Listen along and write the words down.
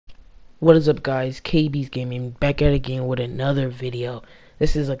What is up, guys? KB's Gaming back at it again with another video.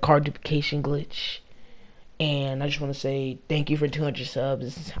 This is a card duplication glitch, and I just want to say thank you for 200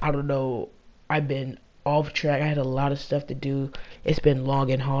 subs. I don't know, I've been off track. I had a lot of stuff to do. It's been long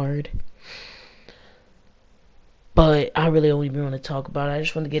and hard, but I really don't even want to talk about it. I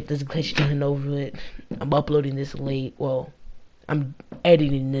just want to get this glitch done and over with. I'm uploading this late. Well, I'm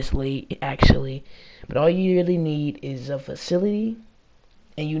editing this late actually, but all you really need is a facility.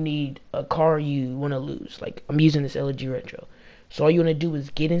 And you need a car you want to lose. Like, I'm using this LG Retro. So all you want to do is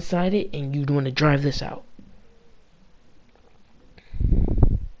get inside it, and you want to drive this out.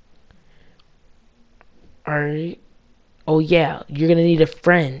 Alright. Oh yeah, you're going to need a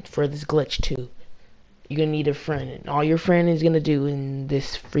friend for this glitch too. You're going to need a friend. And all your friend is going to do when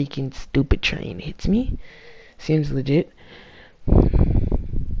this freaking stupid train hits me. Seems legit.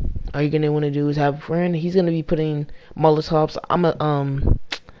 All you're going to want to do is have a friend. He's going to be putting Molotovs. I'm going to,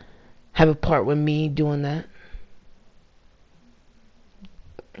 have a part with me doing that.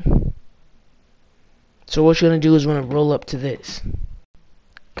 So what you're gonna do is wanna roll up to this.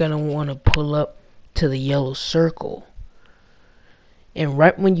 Gonna wanna pull up to the yellow circle. And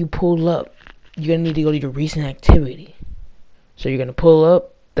right when you pull up, you're gonna need to go to your recent activity. So you're gonna pull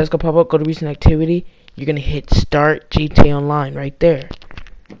up, that's gonna pop up, go to recent activity, you're gonna hit start GTA Online right there.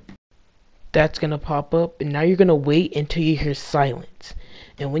 That's gonna pop up, and now you're gonna wait until you hear silence.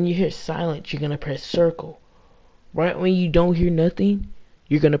 And when you hear silence, you're going to press circle. Right when you don't hear nothing,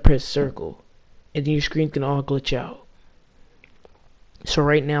 you're going to press circle. And then your screen's going to all glitch out. So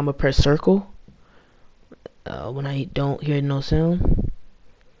right now, I'm going to press circle. When I don't hear no sound.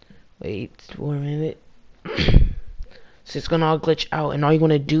 Wait for a minute. So it's going to all glitch out. And all you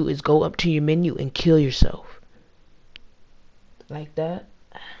want to do is go up to your menu and kill yourself. Like that.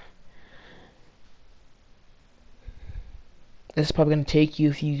 This is probably going to take you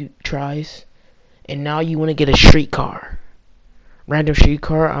a few tries. And now you want to get a streetcar. Random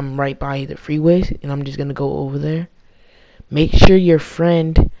streetcar. I'm right by the freeway. And I'm just going to go over there. Make sure your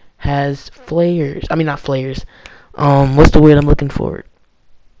friend has flares. I mean, not flares. What's the word I'm looking for?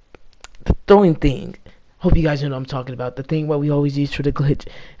 The throwing thing. Hope you guys know what I'm talking about. The thing what we always use for the glitch.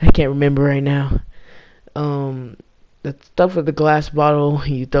 I can't remember right now. The stuff with the glass bottle.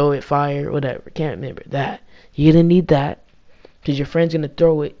 You throw it, fire, whatever. Can't remember that. You're going to need that. Because your friend's going to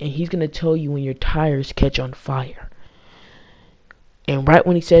throw it, and he's going to tell you when your tires catch on fire. And right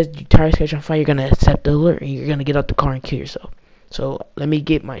when he says your tires catch on fire, you're going to accept the alert, and you're going to get out the car and kill yourself. So, let me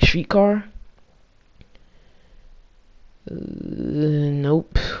get my streetcar.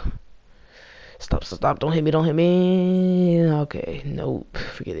 Nope. Stop. Don't hit me. Okay, nope.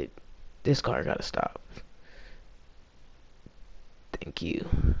 Forget it. This car got to stop. Thank you.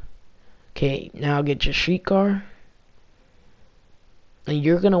 Okay, now get your streetcar. And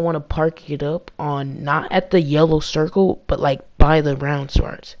you're going to want to park it up on, not at the yellow circle, but like by the round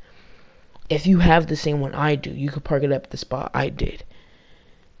spots. If you have the same one I do, you could park it up at the spot I did.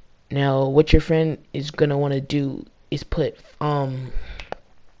 Now, what your friend is going to want to do is put, the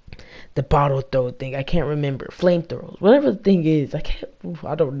bottle throw thing. I can't remember. Flamethrowers. Whatever the thing is. I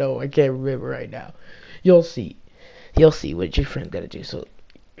don't know. I can't remember right now. You'll see. You'll see what your friend's got to do. So,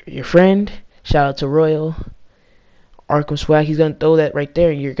 your friend, shout out to Royal. Arkham Swag, he's gonna throw that right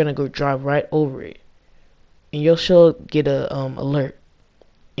there, and you're gonna go drive right over it, and you'll get a alert,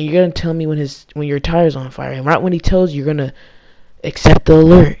 and you're gonna tell me when your tire's on fire, and right when he tells you, you're gonna accept the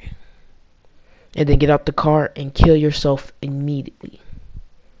alert, and then get out the car and kill yourself immediately.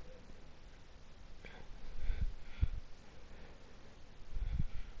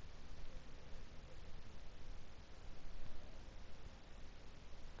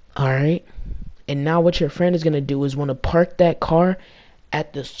 Alright. And now what your friend is going to do is want to park that car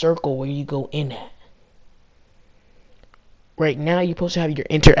at the circle where you go in at. Right now you're supposed to have your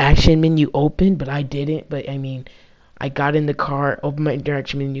interaction menu open, but I didn't. But I mean, I got in the car, opened my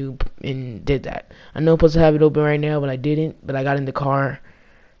interaction menu, and did that. I know I'm supposed to have it open right now, but I didn't. But I got in the car.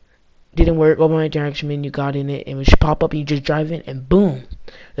 Didn't work. Opened my interaction menu, got in it, and it should pop up, and you just drive in, and boom.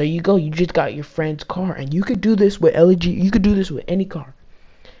 There you go. You just got your friend's car. And you could do this with LG. You could do this with any car.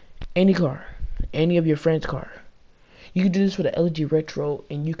 Any car. Any of your friend's car. You could do this with an LG Retro,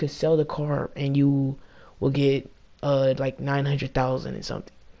 and you could sell the car, and you will get like 900,000 and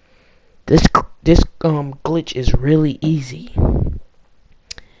something. This glitch is really easy.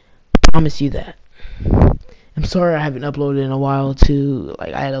 I promise you that. I'm sorry I haven't uploaded in a while too.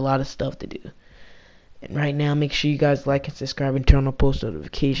 Like, I had a lot of stuff to do. And right now, make sure you guys like and subscribe and turn on post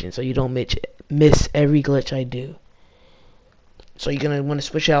notifications so you don't miss every glitch I do. So you're going to want to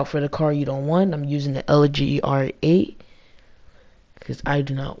switch out for the car you don't want. I'm using the LG R8. because I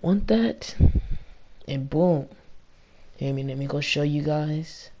do not want that. And boom. Let me go show you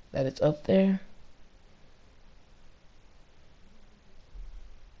guys that it's up there.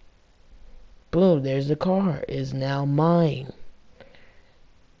 Boom, there's the car. It's now mine.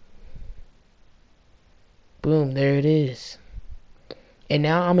 Boom, there it is. And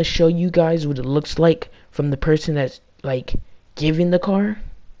now I'm gonna show you guys what it looks like from the person that's like giving the car.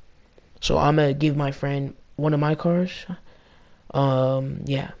 So I'm gonna give my friend one of my cars.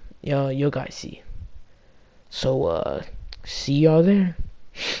 Yeah, you guys see. So see y'all there.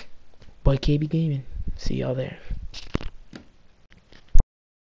 Boy KB Gaming. See y'all there.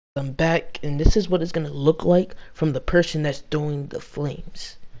 I'm back, and this is what it's gonna look like from the person that's throwing the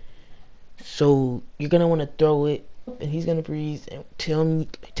flames. So you're gonna want to throw it, and he's gonna freeze and tell him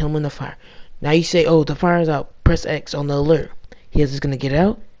when the fire. Now you say, oh, the fire's out. Press X on the alert. He is just gonna get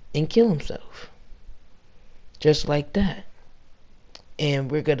out and kill himself, just like that.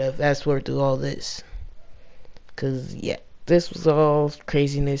 And we're gonna fast forward through all this, cause yeah, this was all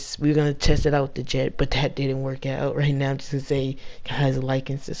craziness. We were gonna test it out with the jet, but that didn't work out. Right now, I'm just gonna say, guys,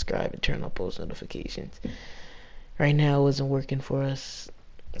 like and subscribe and turn on post notifications. Right now, it wasn't working for us.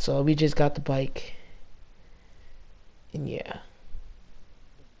 So we just got the bike, and yeah,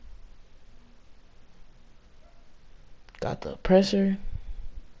 got the oppressor,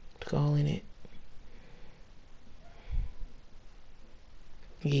 calling it.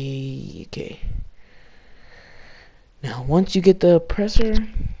 Yeah, okay. Now once you get the oppressor,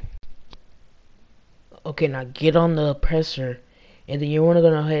 okay, now get on the oppressor, and then you want to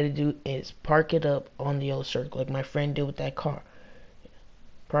go ahead and do is park it up on the yellow circle, like my friend did with that car.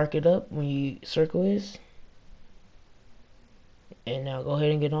 Park it up when you circle is, and now go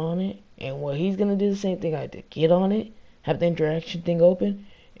ahead and get on it. And what he's gonna do the same thing I did. Get on it, have the interaction thing open,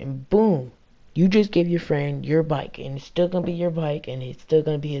 and boom, you just give your friend your bike, and it's still gonna be your bike, and it's still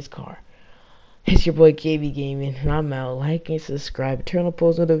gonna be his car. It's your boy KB Gaming, and I'm out. Like and subscribe, turn on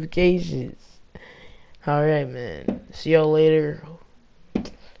post notifications. Alright, man. See y'all later.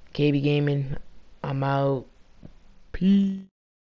 KB Gaming, I'm out. Peace.